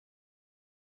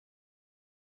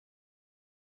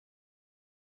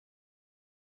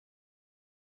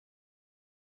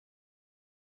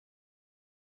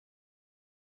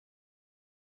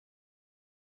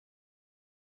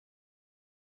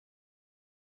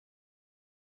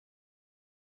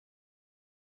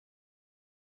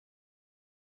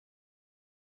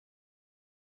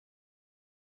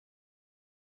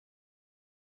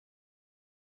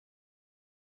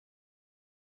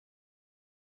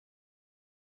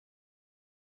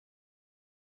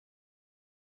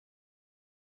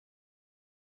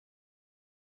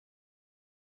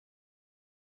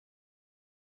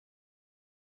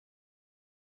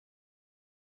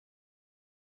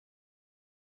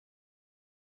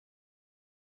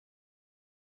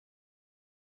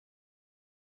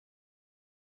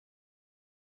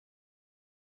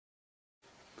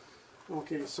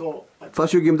Okay, so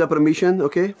First, you give the permission,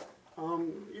 okay?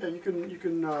 yeah, you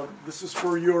can. This is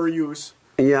for your use.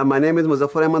 Yeah, my name is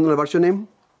Muzaffar Ahmad. What's your name?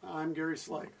 I'm Gary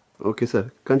Slyke. Okay,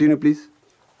 sir. Continue, please.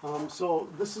 So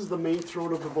this is the main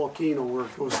throat of the volcano where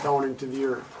it goes down into the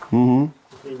earth.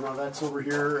 Okay, now that's over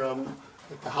here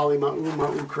at the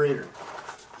Hilo crater.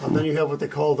 Then you have what they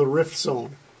call the rift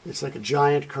zone. It's like a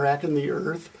giant crack in the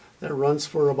earth that runs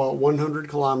for about 100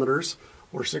 kilometers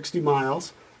or 60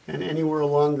 miles. And anywhere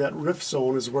along that rift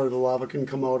zone is where the lava can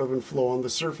come out of and flow on the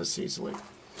surface easily.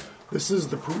 This is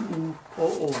the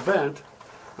Pu'u vent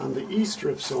on the east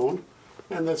rift zone,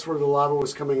 and that's where the lava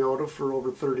was coming out of for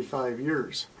over 35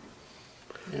 years.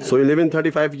 And so you live in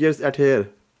 35 years at here?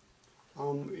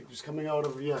 It was coming out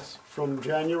of, yes, from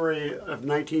January of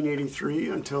 1983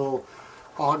 until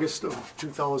August of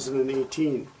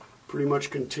 2018. Pretty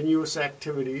much continuous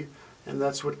activity, and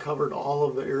that's what covered all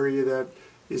of the area that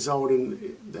is out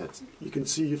in, that you can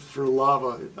see for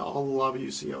lava, all the lava you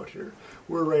see out here.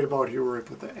 We're right about here where I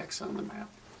put the X on the map.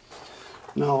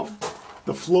 Now,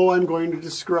 the flow I'm going to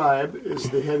describe is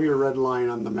the heavier red line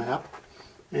on the map,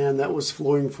 and that was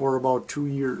flowing for about 2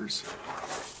 years.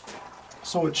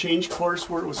 So it changed course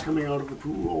where it was coming out of the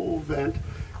Pu'u vent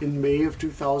in May of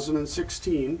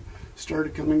 2016,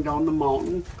 started coming down the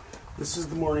mountain. This is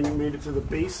the morning it made it to the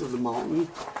base of the mountain,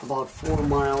 about 4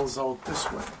 miles out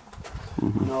this way.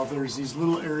 Now there's these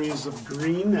little areas of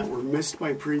green that were missed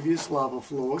by previous lava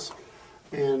flows,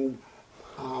 and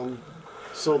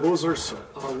so those are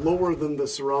lower than the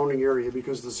surrounding area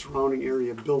because the surrounding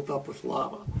area built up with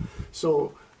lava.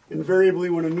 So invariably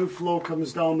when a new flow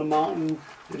comes down the mountain,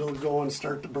 it'll go and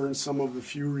start to burn some of the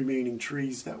few remaining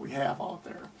trees that we have out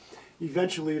there.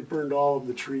 Eventually it burned all of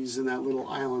the trees in that little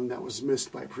island that was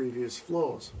missed by previous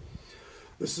flows.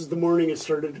 This is the morning it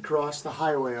started to cross the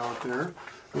highway out there.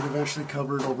 It eventually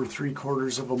covered over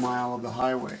 3/4 of a mile of the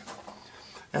highway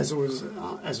as it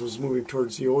was moving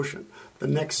towards the ocean. The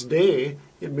next day,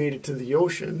 it made it to the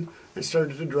ocean and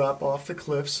started to drop off the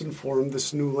cliffs and form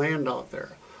this new land out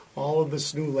there. All of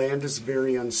this new land is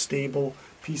very unstable.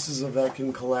 Pieces of that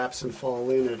can collapse and fall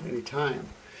in at any time.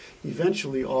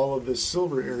 Eventually, all of this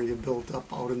silver area built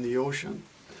up out in the ocean.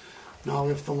 Now,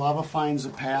 if the lava finds a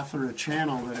path or a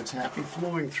channel that it's happy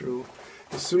flowing through,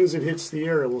 as soon as it hits the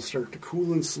air, it will start to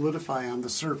cool and solidify on the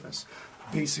surface.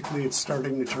 Basically, it's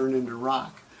starting to turn into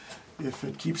rock. If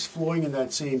it keeps flowing in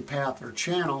that same path or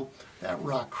channel, that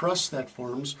rock crust that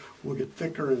forms will get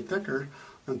thicker and thicker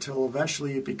until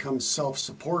eventually it becomes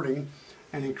self-supporting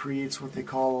and it creates what they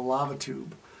call a lava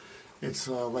tube. It's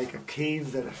like a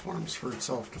cave that it forms for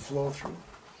itself to flow through.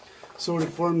 So it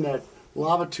formed that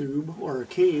lava tube or a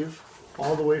cave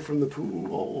all the way from the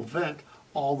Pu'u vent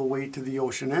all the way to the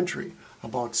ocean entry,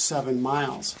 about 7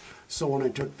 miles. So when I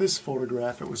took this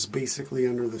photograph, it was basically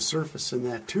under the surface in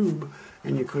that tube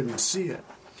and you couldn't see it.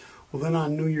 Well, then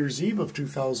on New Year's Eve of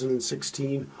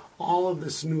 2016, all of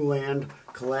this new land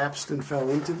collapsed and fell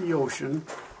into the ocean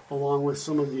along with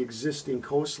some of the existing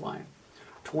coastline.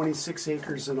 26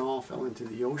 acres in all fell into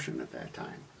the ocean at that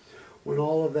time. When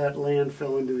all of that land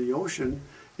fell into the ocean,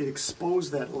 it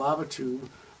exposed that lava tube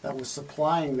that was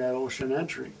supplying that ocean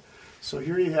entry. So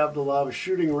here you have the lava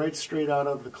shooting right straight out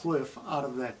of the cliff, out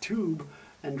of that tube,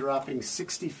 and dropping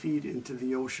 60 feet into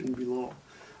the ocean below.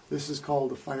 This is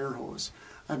called a fire hose.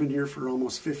 I've been here for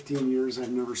almost 15 years. I've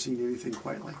never seen anything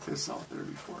quite like this out there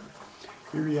before.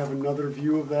 Here you have another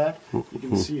view of that. You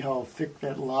can see how thick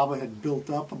that lava had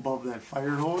built up above that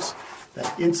fire hose. That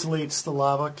insulates the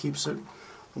lava, keeps it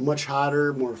much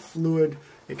hotter, more fluid.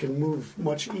 It can move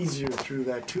much easier through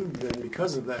that tube then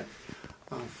because of that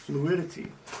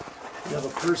fluidity. You have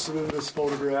a person in this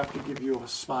photograph to give you a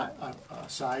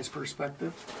size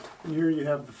perspective. And here you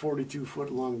have the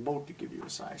 42-foot long boat to give you a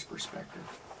size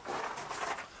perspective.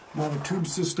 Now the tube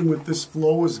system with this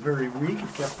flow was very weak.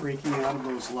 It kept breaking out of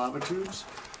those lava tubes.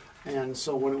 And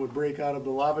so when it would break out of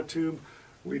the lava tube,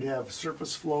 we'd have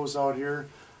surface flows out here.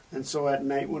 And so at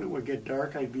night when it would get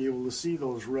dark, I'd be able to see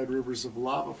those red rivers of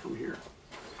lava from here.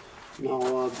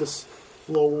 Now this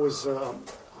flow was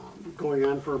going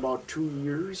on for about 2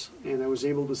 years, and I was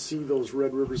able to see those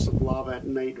red rivers of lava at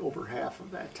night over half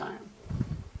of that time.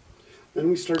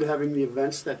 Then we started having the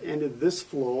events that ended this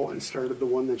flow and started the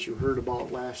one that you heard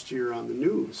about last year on the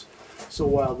news. So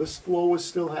while this flow was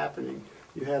still happening,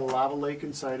 you had a lava lake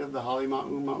inside of the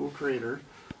Hilo crater,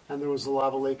 and there was a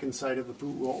lava lake inside of the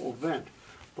Pu'u vent.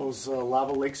 Those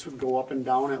lava lakes would go up and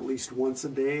down at least once a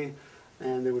day,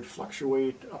 and they would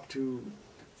fluctuate up to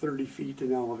 30 feet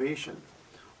in elevation.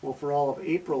 Well, for all of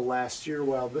April last year,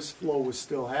 while this flow was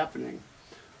still happening,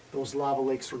 those lava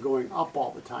lakes were going up all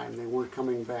the time. They weren't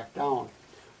coming back down.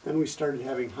 Then we started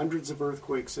having hundreds of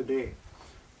earthquakes a day,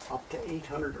 up to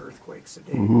 800 earthquakes a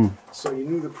day. So you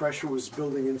knew the pressure was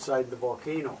building inside the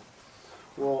volcano.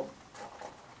 Well,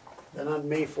 then on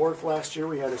May 4th last year,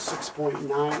 we had a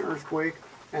 6.9 earthquake,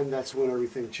 and that's when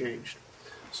everything changed.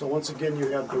 So once again, you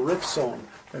have the rift zone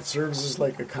that serves as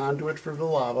like a conduit for the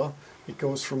lava. It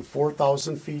goes from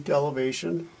 4,000 feet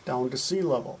elevation down to sea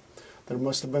level. There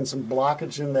must have been some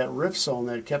blockage in that rift zone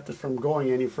that kept it from going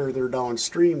any further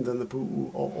downstream than the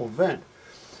Pu'u'o'o vent.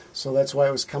 So that's why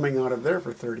it was coming out of there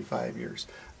for 35 years.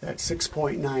 That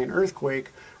 6.9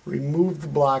 earthquake removed the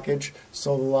blockage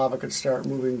so the lava could start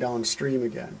moving downstream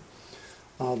again.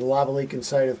 The lava lake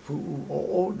inside of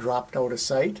Pu'u'o'o dropped out of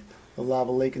sight. The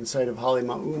lava lake inside of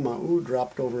Halema'uma'u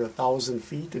dropped over 1,000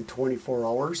 feet in 24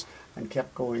 hours and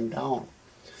kept going down.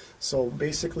 So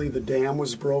basically the dam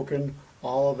was broken.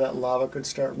 All of that lava could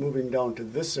start moving down to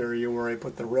this area where I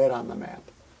put the red on the map.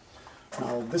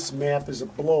 Now this map is a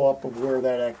blow up of where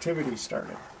that activity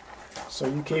started. So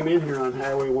you came in here on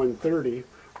Highway 130.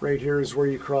 Right here is where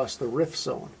you cross the rift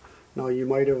zone. Now you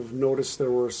might have noticed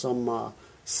there were some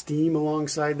steam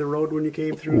alongside the road when you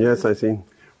came through. Yes, I see.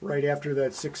 Right after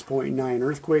that 6.9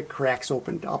 earthquake, cracks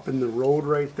opened up in the road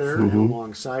right there and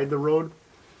alongside the road.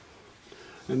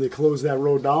 And they closed that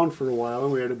road down for a while,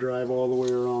 and we had to drive all the way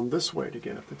around this way to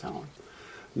get up to town.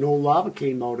 No lava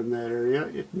came out in that area.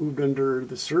 It moved under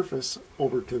the surface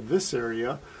over to this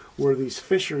area where these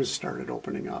fissures started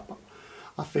opening up.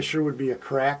 A fissure would be a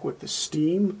crack with the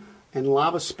steam and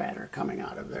lava spatter coming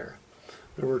out of there.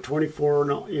 There were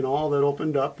 24 in all that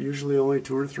opened up. Usually only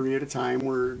 2 or 3 at a time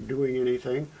were doing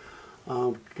anything.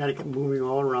 Kind of kept moving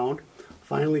all around.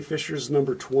 Finally, fissures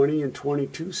number 20 and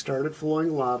 22 started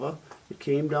flowing lava. It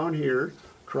came down here,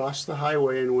 crossed the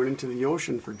highway, and went into the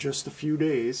ocean for just a few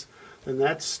days. Then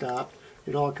that stopped.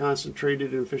 It all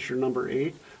concentrated in fissure number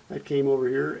 8. That came over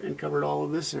here and covered all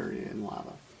of this area in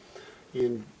lava.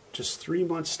 In just 3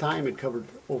 months' time, it covered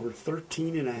over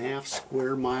 13.5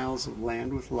 square miles of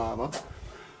land with lava.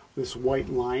 This white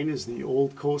line is the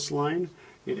old coastline.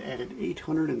 It added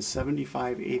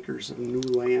 875 acres of new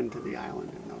land to the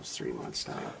island in those 3 months'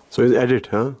 time. So it's added,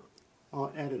 huh?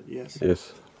 Oh, added, yes.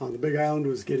 Yes. The big island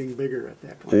was getting bigger at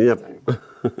that point in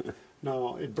time.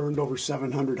 Now, it burned over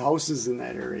 700 houses in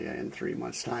that area in 3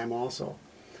 months' time also.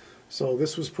 So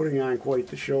this was putting on quite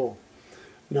the show.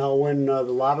 Now, when the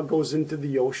lava goes into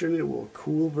the ocean, it will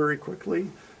cool very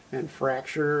quickly and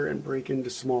fracture and break into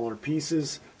smaller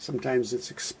pieces. Sometimes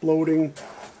it's exploding.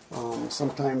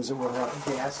 Sometimes it will have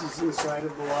gases inside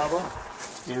of the lava.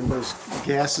 And those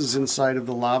gases inside of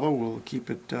the lava will keep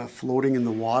it floating in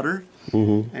the water.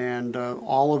 And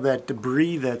all of that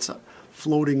debris that's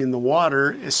floating in the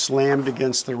water is slammed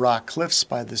against the rock cliffs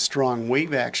by the strong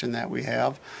wave action that we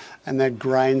have. And that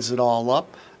grinds it all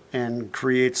up and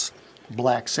creates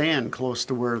black sand close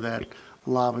to where that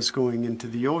lava is going into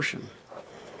the ocean.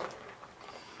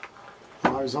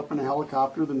 I was up in a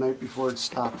helicopter the night before it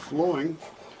stopped flowing.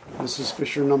 This is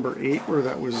fissure number 8 where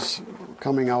that was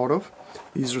coming out of.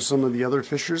 These are some of the other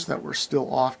fissures that were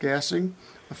still off-gassing,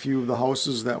 a few of the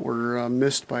houses that were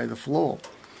missed by the flow.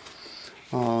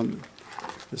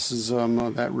 This is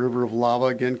that river of lava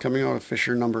again coming out of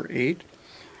fissure number 8.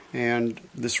 And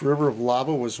this river of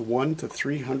lava was 100 to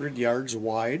 300 yards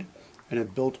wide, and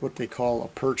it built what they call a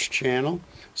perch channel.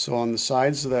 So on the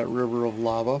sides of that river of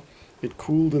lava, it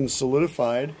cooled and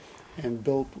solidified and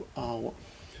built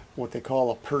what they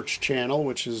call a perch channel,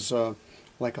 which is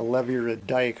like a levee or a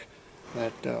dike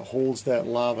that holds that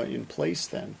lava in place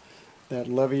then. That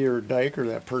levee or dike or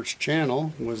that perch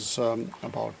channel was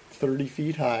about 30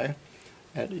 feet high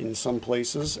in some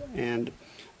places, and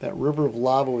that river of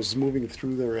lava was moving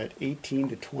through there at 18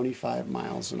 to 25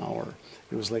 miles an hour.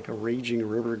 It was like a raging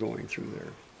river going through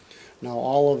there. Now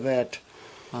all of that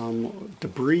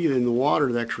debris in the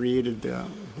water that created the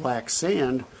black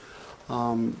sand,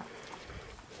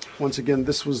 once again,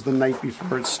 this was the night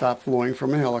before it stopped flowing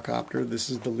from a helicopter.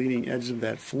 This is the leading edge of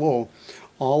that flow.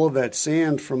 All of that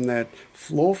sand from that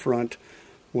flow front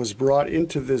was brought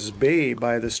into this bay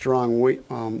by the strong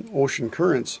ocean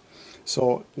currents.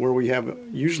 So where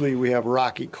usually we have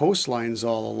rocky coastlines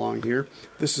all along here,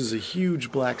 this is a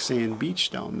huge black sand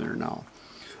beach down there now.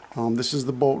 This is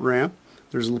the boat ramp.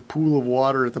 There's a pool of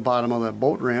water at the bottom of that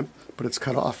boat ramp, but it's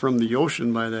cut off from the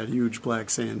ocean by that huge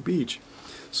black sand beach.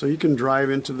 So you can drive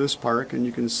into this park and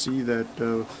you can see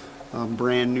that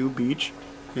brand new beach,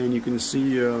 and you can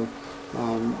see, you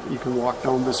can walk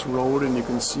down this road and you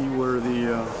can see where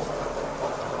the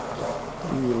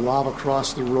lava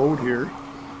crossed the road here.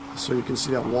 So you can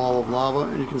see that wall of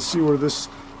lava, and you can see where this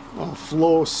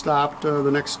flow stopped the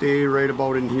next day right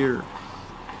about in here.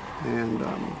 And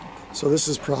So this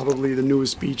is probably the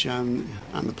newest beach on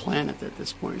the planet at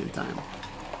this point in time.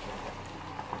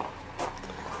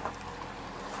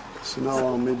 So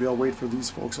now maybe I'll wait for these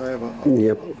folks. I have a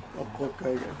book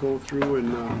I go through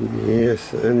and...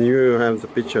 Yes, and you have the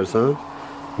pictures, huh?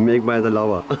 Made by the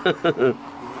lava.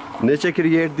 Nature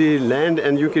create the land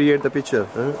and you create the picture,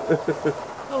 huh?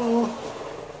 Hello.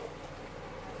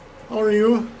 How are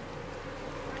you?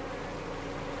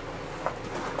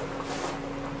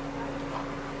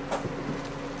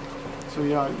 So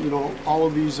yeah, you know, all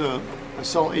of these, I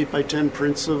sell 8x10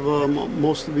 prints of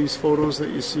most of these photos that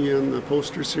you see on the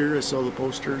posters here. I sell the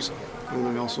posters, and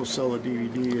I also sell a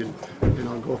DVD, and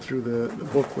I'll go through the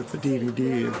book with the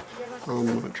DVD, and I'm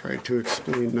going to try to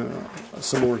explain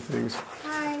some more things.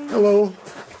 Hi. Hello.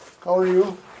 How are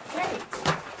you? Great.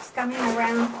 Just coming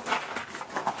around.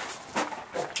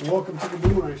 Welcome to the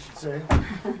moon, I should say.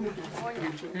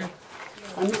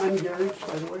 I'm Gary,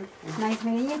 by the way. Nice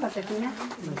meeting you, Josefina.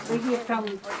 We're here from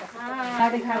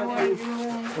Southern California.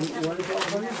 From where in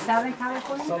California? Southern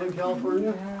California? Southern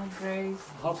California? Oh, great.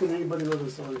 How can anybody live in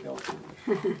Southern California?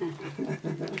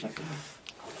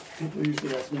 People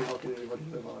usually ask me, how can anybody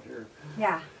live out here?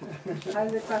 Yeah. How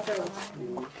is it possible?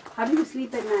 How do you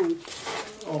sleep at night?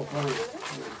 Oh,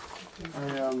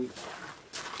 fine.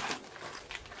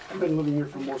 I've been living here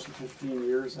for most of 15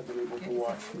 years. I've been able to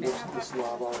watch most of this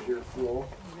lava out here flow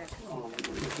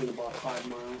within about 5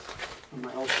 miles. And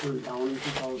my house burned down in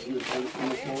 2010 from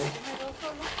the flow.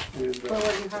 And Where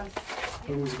was your house?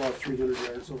 it was about 300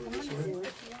 yards over this way.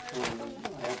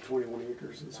 I have 21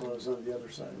 acres, and so I was on the other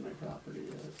side of my property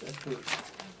at first.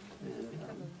 And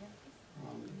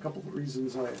a couple of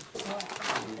reasons I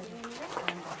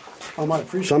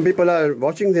appreciate. Some people are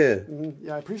watching there.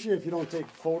 Yeah, I appreciate if you don't take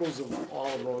photos of all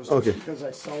of those, because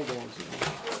I sell those.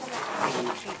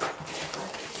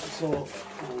 You know.